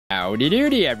Howdy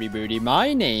doody everybody,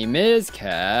 my name is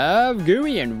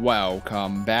KevGuuey and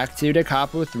welcome back to the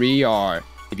Capo 3R.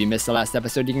 If you missed the last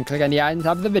episode, you can click on the eye on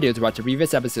top of the video to watch the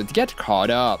previous episode to get caught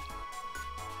up.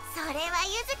 それは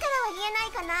ゆずからは言えな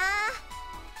いかな。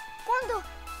今度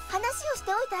話をし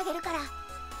ておいてあげるから、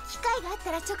機会があっ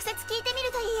たら直接聞いてみ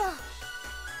るといいよ。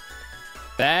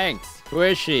Thanks. Who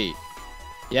is she?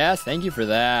 Yes, thank you for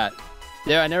that.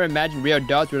 Though I never imagined real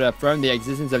adults would affirm the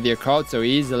existence of the occult so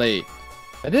easily.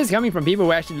 But this is coming from people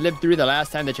who actually lived through the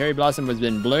last time the cherry blossom was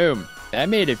in bloom. That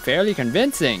made it fairly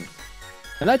convincing.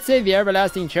 And let's say the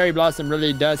everlasting cherry blossom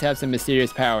really does have some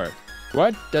mysterious power.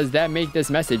 What does that make this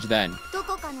message then? ど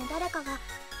こかの誰かが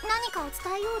何かを伝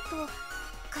えようと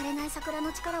枯れない桜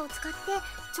の力を使って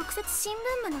直接新聞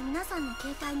部の皆さんの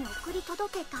携帯に送り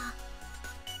届けた。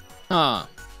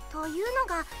というの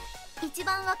が一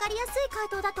番わかりやすい回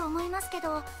答だと思いますけ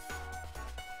ど。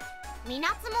みな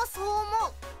つもそう思う。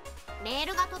メー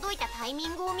ルが届いたタイミ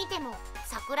ングを見ても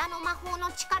桜の魔法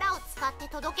の力を使って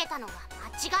届けたのが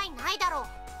間違いないだろ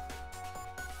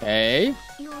う。予約み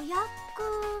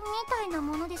たいな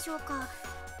ものでしょうか。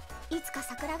いつか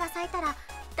桜が咲いたら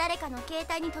誰かの携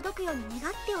帯に届くように願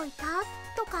っておいた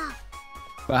とか。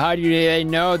But how do they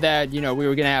know that, we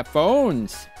were gonna have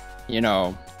phones, in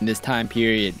this time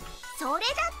period? それだっ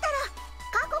たら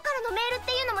過去からのメールっ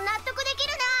ていうのも納得でき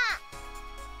るな。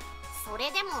それ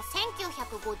でも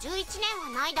1951年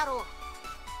はないだろ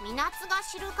う。みなつが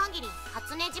知る限り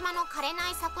初音島の枯れな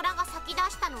い桜が咲き出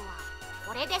したのは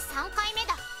これで3回目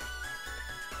だ。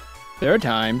Third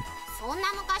time. そん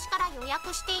な昔から予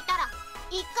約していたら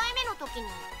1回目の時に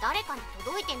誰かに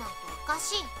届いてないとおか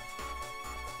しい。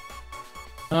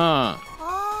そ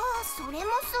れ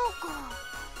もそうか。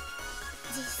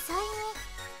実際に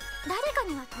誰か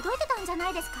には届いてたんじゃな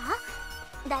いですか。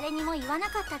誰にも言わな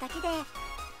かっただけで。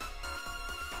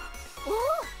おお、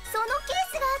そのケー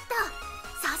スがあっ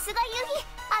た。さすがユギ、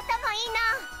頭いいな。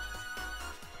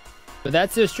But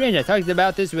that's so strange. I talked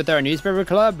about this with our newspaper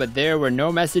club, but there were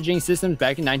no messaging systems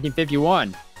back in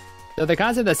 1951. So the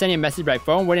concept of sending a message by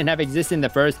phone wouldn't have existed in the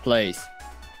first place.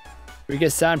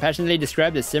 Rika-san passionately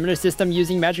described a similar system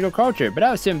using magical culture, but I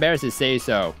was too embarrassed to say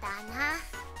so. だな。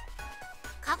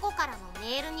過去からの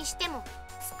メールにしても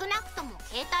少なくとも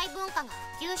携帯文化が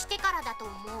普及してからだと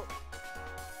思う。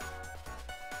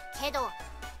けど、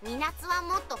みなつは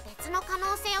もっと別の可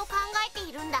能性を考えて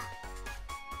いるんだ。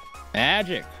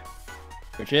Magic.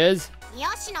 Which is?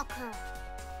 吉野くん、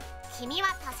君は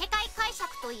多世界解釈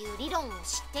という理論を知っ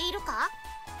ているか？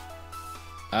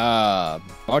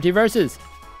 Multiverses?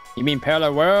 You mean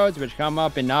parallel worlds which come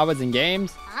up in novels and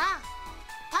games? ああ。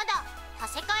ただ、多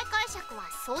世界解釈は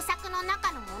創作の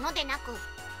中のものでなく、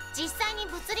実際に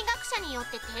物理学者によ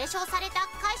って提唱された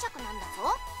解釈なんだ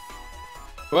ぞ。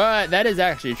Well, that is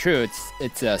actually true.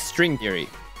 It's a string theory.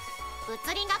 物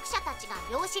理学者たちが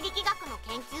量子力学の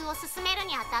研究を進める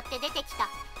にあたって出てきた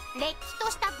れっき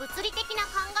とした物理的な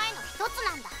考えの一つ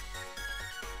なんだ。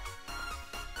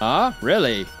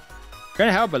Really?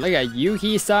 Can't help but look at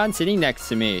Yuhi-san sitting next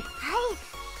to me. は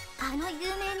い、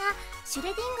有名なシュ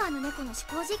レディンガーの猫の思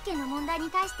考実験の問題に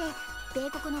対して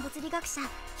米国の物理学者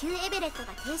ヒュー・エベレット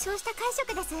が提唱した解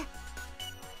釈です。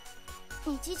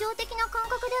日常的な感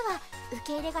覚では受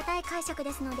け入れがたい解釈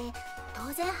ですので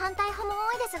当然反対派も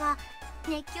多いですが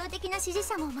熱狂的な支持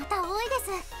者もまた多いです。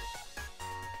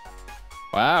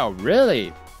 Wow,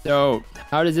 really? So,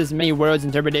 how does this many worlds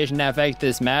interpretation affect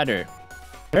this matter?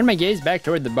 Turn my gaze back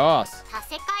toward the boss. 多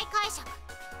世界解釈、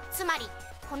つまり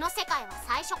この世界は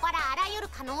最初からあらゆる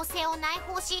可能性を内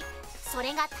包しそ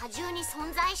れが多重に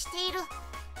存在している。例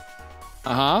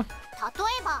え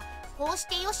ばこうし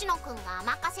て吉野くんが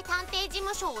甘かせ探偵事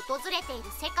務所を訪れている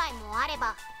世界もあれ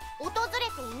ば訪れ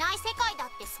ていない世界だっ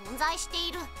て存在して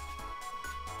いる。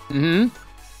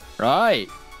Right.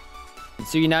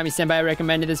 Tsuginami-senpai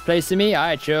recommended this place to me.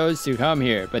 I chose to come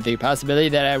here, but the possibility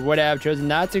that I would have chosen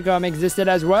not to come existed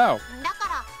as well. だか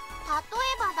ら例え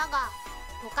ばだが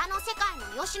他の世界の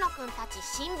吉野くんたち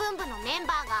新聞部のメン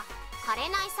バーが枯れ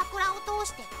ない桜を通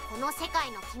してこの世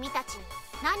界の君たちに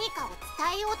何かを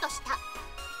伝えようとした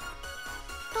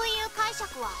という解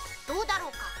釈はどうだろ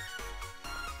うか。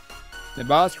 The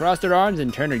boss crossed her arms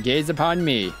and turned her gaze upon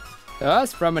me.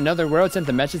 Us from another world sent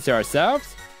the message to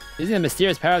ourselves? Using the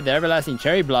mysterious power of the everlasting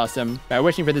cherry blossom, by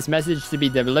wishing for this message to be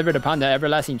delivered upon the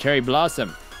everlasting cherry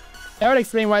blossom. That would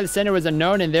explain why the sender was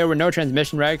unknown and there were no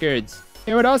transmission records.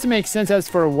 It would also make sense as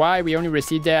for why we only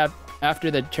received it after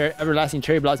the everlasting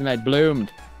cherry blossom had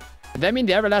bloomed. Would that mean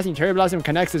the everlasting cherry blossom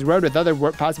connects this world with other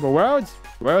possible worlds?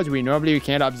 Worlds we normally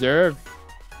can't observe?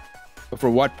 But for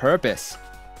what purpose?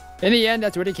 In the end,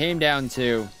 that's what it came down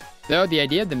to. Though the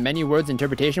idea of the many worlds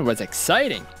interpretation was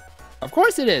exciting, Of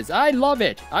course it is. I love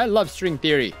it. I love string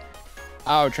theory.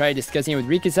 I'll try discussing it with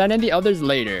Rika-san and the others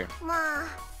later. まあ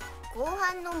後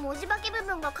半の文字化け部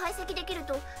分が解析できる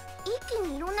と一気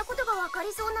にいろんなことが分か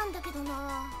りそうなんだけど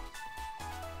な。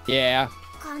 Yeah.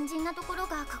 肝心なところ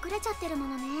が隠れちゃってるも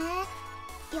のね。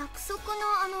約束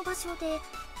のあの場所で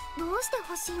どうして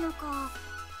ほしいのか。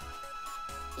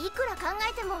いくら考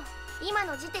えても今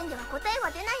の時点では答えは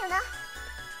出ないよな。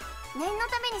念の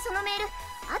ためにそのメール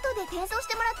後で転送し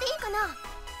てもらっていいかな。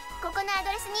ここのア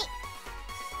ドレスに。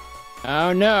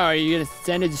 Oh no, are you gonna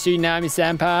send it to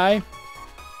Shinami-senpai?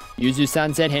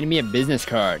 Yuzu-san said handing me a business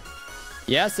card.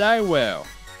 Yes, I will.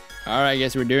 Alright, I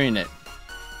guess we're doing it.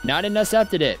 Not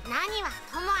accepted it. 何は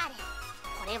ともあれ、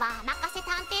これは甘かせ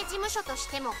探偵事務所とし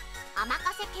ても甘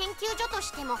かせ研究所と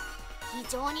しても非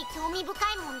常に興味深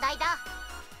い問題だ。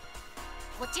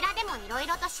こちらでもいろい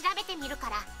ろと調べてみる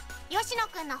から、吉野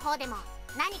くんの方でも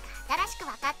何か新しく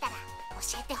分かったら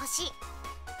教えてほしい。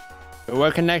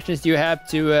 What connections do you have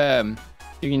to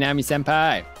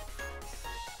Shinami-senpai?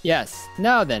 Yes.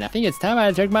 Now then, I think it's time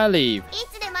I took my leave. い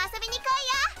つでも遊びに来い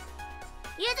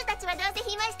よ。ゆずたちはどうせ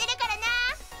暇してるから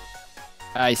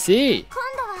な。 I see. 今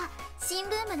度は新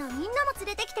ブームのみんなも連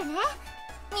れてきてね。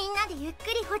みんなでゆっく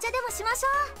りお茶でもしまし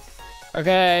ょう。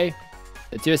 Okay.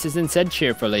 The two assistants said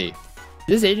cheerfully.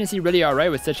 Is this agency really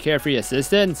alright with such carefree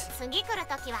assistants? 次来る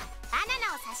ときはバナ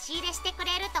ナを差し入れしてく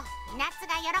れるとみなつ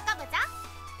が喜ぶぞ。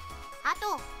あ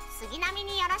と杉並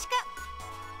によろしく。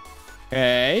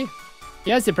 Okay.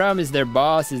 Yes, the problem is their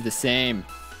boss is the same.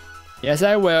 Yes,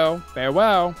 I will.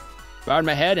 Farewell. Bowed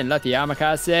my head and left the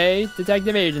Amakase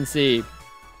Detective Agency.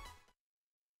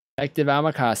 Detective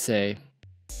Amakase.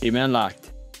 Achievement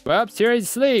unlocked. Well, Siri's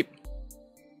asleep.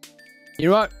 You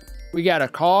know what? We gotta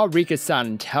call Rika-san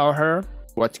and tell her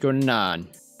what's going on.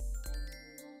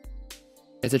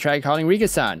 Guess I tried calling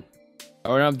Rika-san.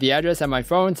 Open up the address on my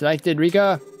phone, selected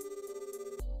Rika.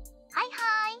 はい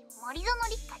はい、森園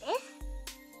立花です。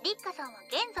立花さんは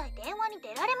現在電話に出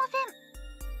られません。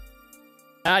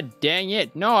 Ah, dang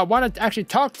it. No, I want to actually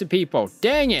talk to people.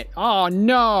 Dang it. Oh,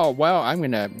 no. Well,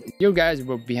 you guys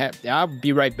will be, I'll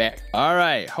be right back. All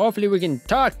right. Hopefully we can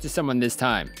talk to someone this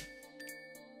time.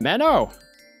 Meno.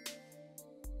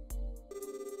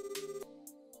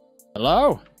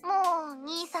 Hello? もう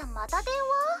兄さんまた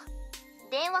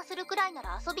電話するくらいな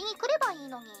ら遊びに来ればいい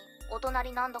のに、お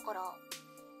隣なんだから。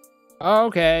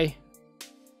 Okay.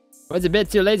 Well, it's a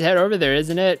bit too late to head over there,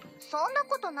 isn't it? そんな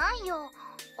ことないよ。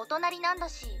お隣なんだ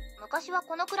し、昔は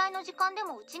このくらいの時間で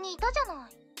もうちにいたじゃな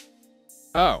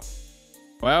い。 Oh.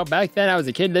 Well, back then I was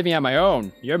a kid living on my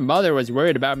own. Your mother was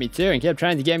worried about me too and kept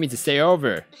trying to get me to stay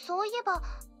over. そういえば、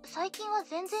最近は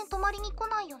全然泊まりに来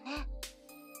ないよね。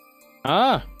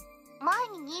 Ah. 前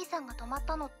に兄さんが泊まっ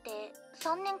たのって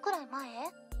3年くらい前？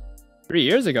 3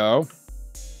 years ago?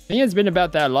 I think it's been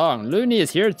about that long. Looney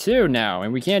is here too now,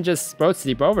 and we can't just both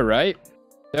sleep over, right?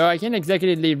 So I can't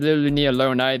exactly leave Looney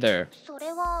alone either. そ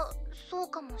れはそう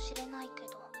かもしれないけ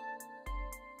ど。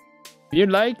 If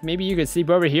you'd like, maybe you could sleep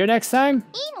over here next time? いい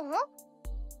の？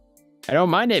 I don't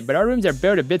mind it, but our rooms are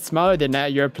built a bit smaller than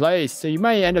at your place, so you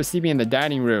might end up sleeping in the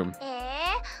dining room.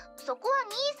 そこは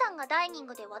兄さんがダイニン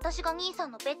グで私が兄さ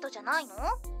んのベッドじゃないの？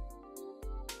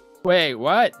 Wait,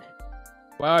 what?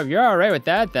 Well, if you're alright with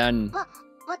that, then...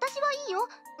 私はいいよ、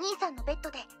兄さんのベッ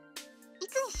ドで。い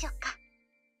つにしよっか。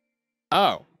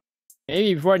 Oh.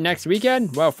 Maybe before next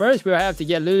weekend? Well, first we'll have to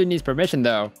get Looney's permission,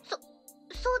 though.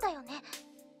 そうだよね。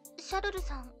シャルル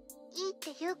さん、いいっ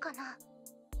て言うかな？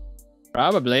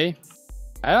 Probably.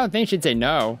 I don't think she'd say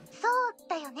no. そう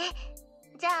だよね。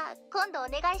じゃあ、今度お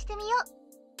願いしてみよ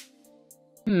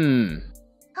う。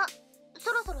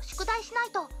 そろそろ宿題しない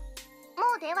と。も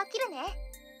う電話切るね。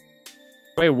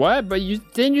 Wait, what? But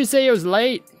didn't you say it was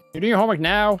late? You're doing your homework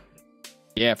now?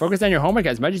 Yeah, focus on your homework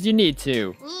as much as you need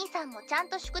to. 兄さんもちゃん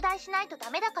と宿題しないと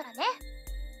ダメだからね。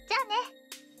じゃあね。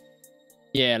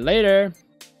 Yeah, later.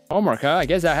 Homework, huh? I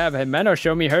guess I'll have Himeno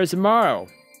show me hers tomorrow.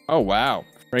 Oh, wow.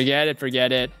 Forget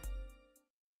it.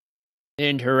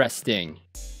 Interesting.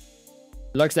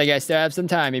 Looks like I still have some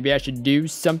time. Maybe I should do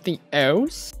something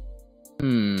else?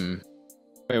 Wait,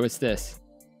 what's this?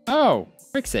 Oh,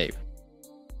 quick save.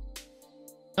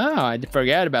 Oh, I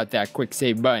forgot about that quick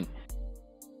save button.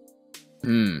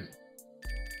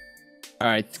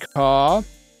 Alright, let's call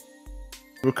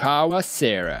Rukawa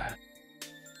Sarah.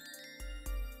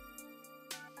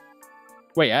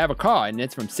 Wait, I have a call and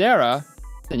it's from Sarah.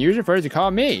 Then usually for her to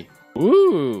call me.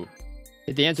 Ooh.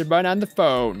 Hit the answer button on the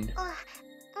phone.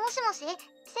 もしもし、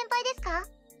先輩ですか？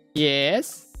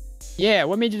 Yes? Yeah,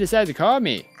 what made you decide to call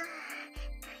me? いえ、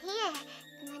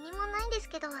何もないんです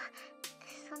けど、今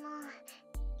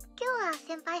日は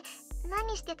先輩、何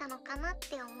何してたのかなっ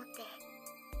て思って。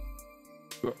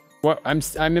 What?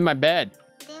 I'm in my bed.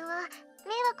 電話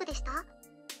迷惑でした？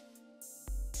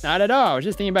 Not at all. I was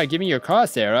just thinking about giving you a call,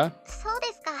 Sarah. そうで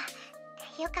すか。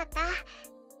よかった。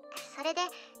それで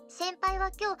先輩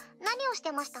は今日何をし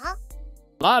てました？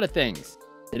 A lot of things.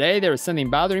 Today there was something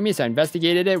bothering me, so I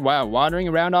investigated it while wandering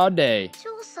around all day.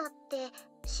 調査って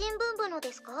新聞部の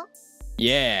ですか？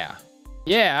 Yeah.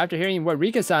 Yeah, after hearing what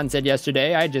Rika-san said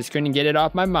yesterday, I just couldn't get it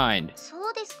off my mind. そ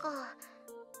うですか。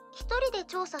一人で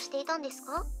調査していたんです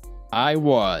か？ I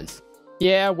was.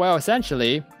 Yeah, well,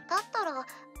 essentially. だったら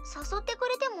誘ってく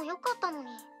れてもよかったのに。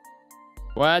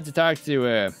Well, I had to talk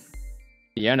to,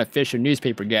 the unofficial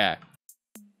newspaper guy.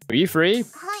 Were you free? はい。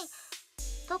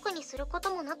特にするこ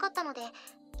ともなかったので、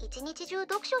一日中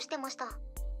読書してました。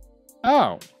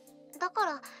Oh. だか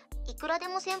ら、いくらで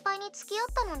も先輩に付き合っ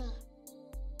たのに。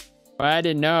Well, I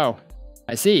didn't know.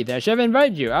 I see. Then I should have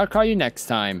invited you. I'll call you next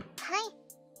time. はい。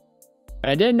 But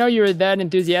I didn't know you were that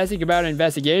enthusiastic about an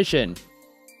investigation.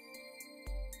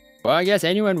 Well, I guess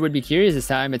anyone would be curious this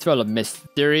time. It's full of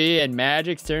mystery and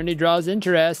magic certainly draws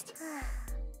interest.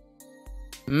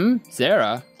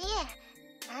 Sarah? い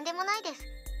え、なんでもないです。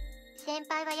先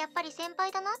輩はやっぱり先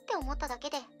輩だなって思っただけ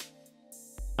で。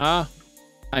I'm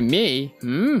me?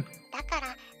 だか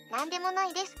ら、なんでもな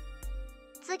いです。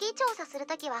次調査する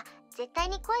ときは、絶対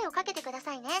に声をかけてくだ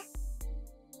さいね。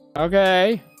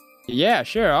Okay. Yeah,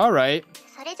 sure, alright.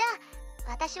 それじゃ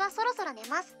あ、私はそろそろ寝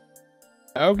ます。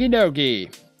Okie dokie.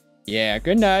 Yeah,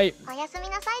 good night. おやすみ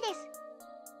なさいです。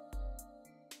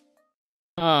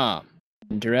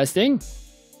Interesting.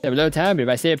 Have a little time, but if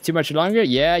I stay up too much longer,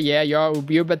 yeah, you'll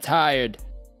be a bit tired.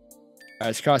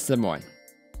 Alright, let's call someone.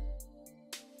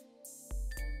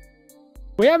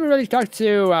 We haven't really talked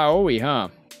to Aoi, huh?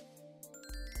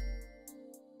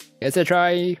 Guess I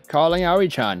try calling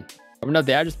Aoi-chan. Open up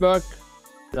the address book.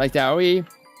 Select Aoi.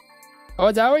 Oh,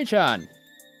 it's Aoi-chan.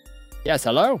 Yes,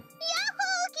 hello?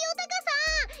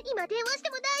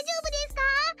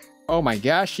 Oh my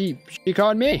gosh, she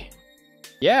called me.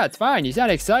 Yeah, it's fine. You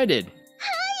sound excited.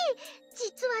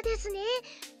 実はですね、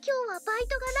今日はバイ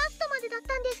トがラストまでだっ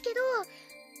たんですけど、私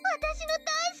の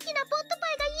大好きなポットパ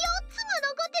イが4つも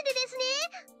残っててですね。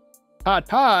 Hot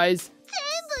pies? 全部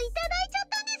いただいちゃっ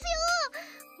たんです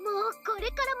よ。もうこれ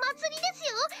から祭りです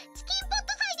よ。チキンポッ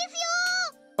ト祭です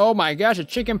よ。 Oh my gosh, a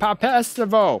chicken pot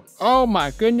festival. Oh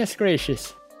my goodness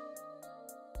gracious.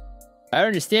 I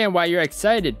understand why you're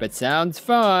excited, but sounds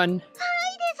fun. はいで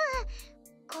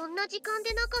す。こんな時間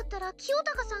でなかったら清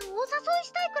高さんをお誘い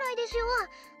したいくらいですよ。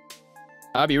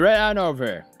 I'll be right on over.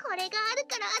 これがある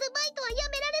からアルバイトはや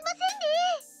められません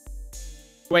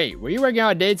ね。 Wait, were you working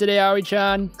on a date today,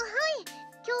 Aoi-chan? はい。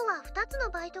今日は2つの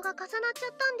バイトが重なっち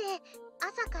ゃったんで、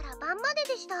朝から晩まで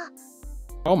でした。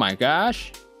 Oh my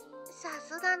gosh. さ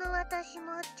すがの私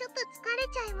もちょっと疲れ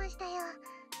ちゃいましたよ。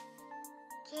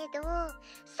けど、最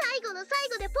後の最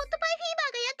後でポットパイフィー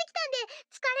バーがやってきたんで、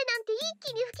疲れなんて一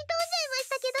気に吹き飛んじゃいまし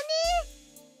たけど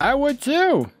ね。 I would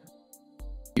too.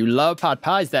 You love pot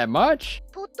pies that much?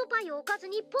 ポットパイを置かず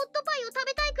にポットパイを食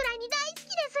べたいくらいに大好きで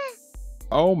す。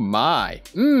 Oh my.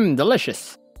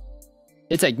 Delicious.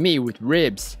 It's like me with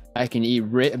ribs. I can eat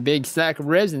a big stack of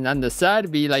ribs and on the side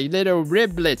be like little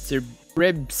riblets or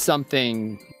rib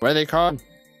something. What are they called?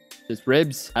 Just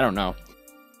ribs? I don't know.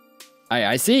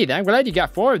 I see. I'm glad you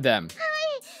got 4 of them. はい。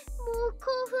もう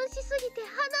興奮しすぎて鼻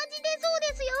血出そう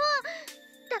ですよ。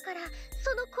だから、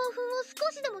その興奮を少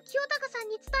しでも清高さん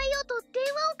に伝えようと電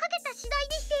話をかけた次第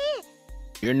でし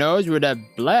て。 Your nose would have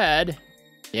bled.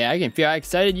 Yeah, I can feel how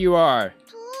excited you are.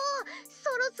 そう、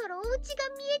そろそろお家が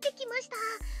見えてきました。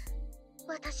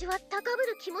私は高ぶ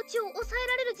る気持ちを抑え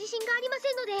られる自信がありま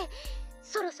せんので、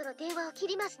そろそろ電話を切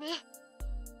りますね。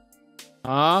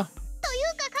Huh? とい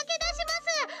うか駆け出しま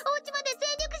す。お家まで全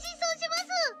力疾走します。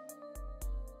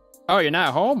 Oh, you're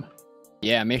not home?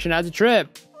 Yeah, make sure not to trip. 大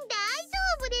丈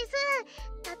夫です。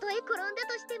たとえ転んだ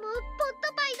としてもポッ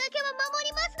トパイだけは守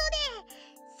りますので、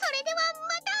それでは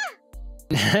ま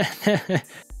た。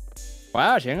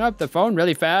 Wow, she hung up the phone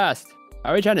really fast.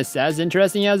 Aoi-chan is as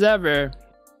interesting as ever.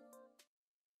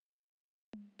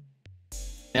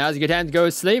 Now's a good time to go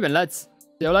to sleep, and let's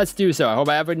do so. I hope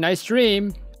I have a nice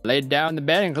dream. Laid down in the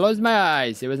bed and closed my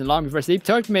eyes. It wasn't long before sleep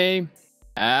took me.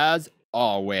 As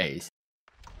always.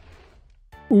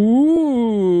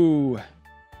 Ooh.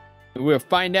 We'll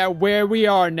find out where we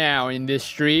are now in this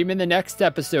stream in the next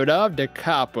episode of the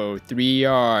Capo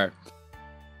 3R.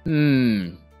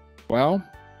 Well,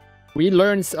 we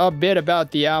learned a bit about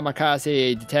the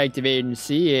Amakase Detective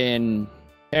Agency, and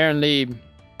apparently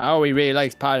Aoi really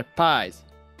likes pot pies.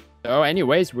 So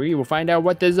anyways, we will find out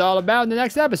what this is all about in the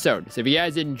next episode. So if you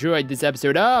guys enjoyed this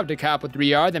episode of the Capo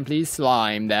 3R, then please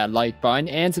slime that like button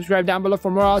and subscribe down below for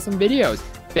more awesome videos.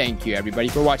 Thank you everybody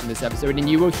for watching this episode, and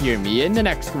you will hear me in the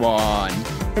next one.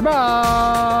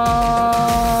 Goodbye!